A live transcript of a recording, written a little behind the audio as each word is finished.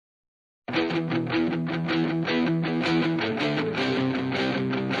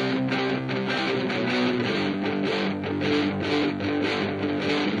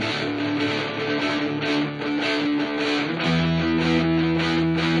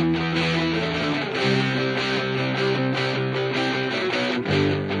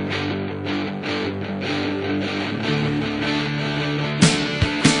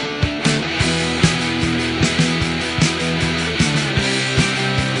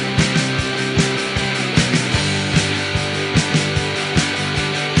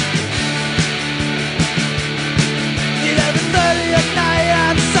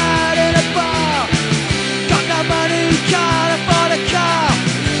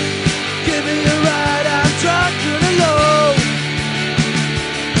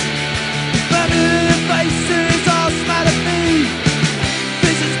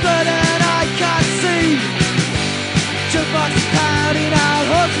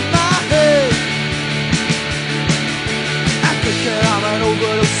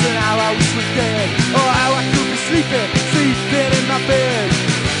Sleeping in my bed.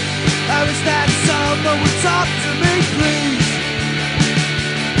 I wish that someone would talk to me, please.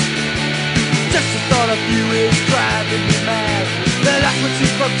 Just the thought of you is driving me mad. The last when she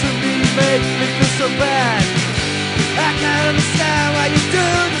spoke to me made me feel so bad. I can't understand why you do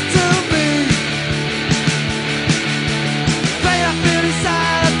this to me. Pain I feel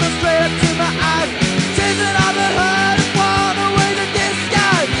inside, I feel straight up to my eyes. Tears that I've been hurt and worn away to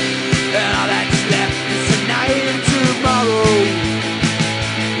disguise. And all that's left is tonight and tomorrow.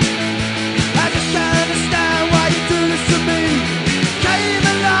 I just can't understand why you do this to me. Came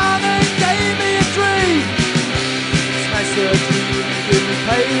along and gave me a dream. Smashed the dream and gave me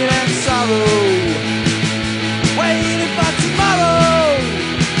pain and sorrow. Waiting for tomorrow.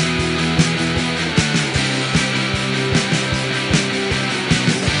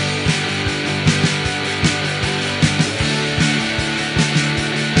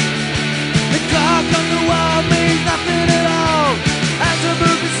 The clock on the wall means nothing at all. As I'm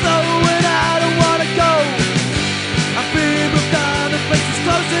moving slow and I don't wanna go. I'm being moved on, the place is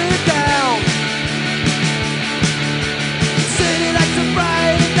closing down. City lights are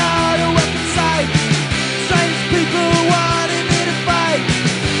bright and not a welcome sight. Strange people wanting me to fight.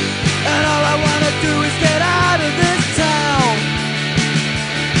 And all I wanna do is get out of this town.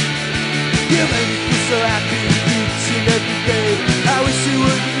 You make me feel so happy each and every day. I wish you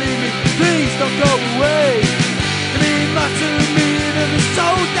wouldn't leave me, please don't go away. You mean more to me than this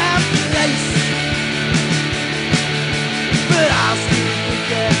whole damn place. But I'll still think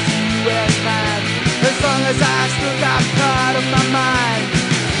that you as mine, as long as I still got part of my mind.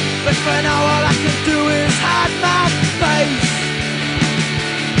 But for now all I can do is hide my face.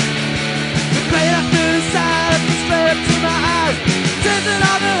 The pain I feel inside, I feel straight up to my eyes. Tears that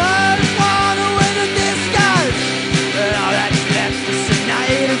I've been hurt and worn away to disguise. And all that's left is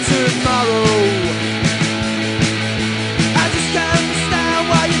tonight and tomorrow. I just can't understand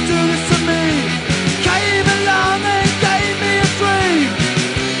why you do this to me. Came along and gave me a dream.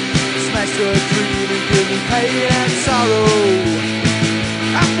 Smashed a dream and gave me pain and sorrow.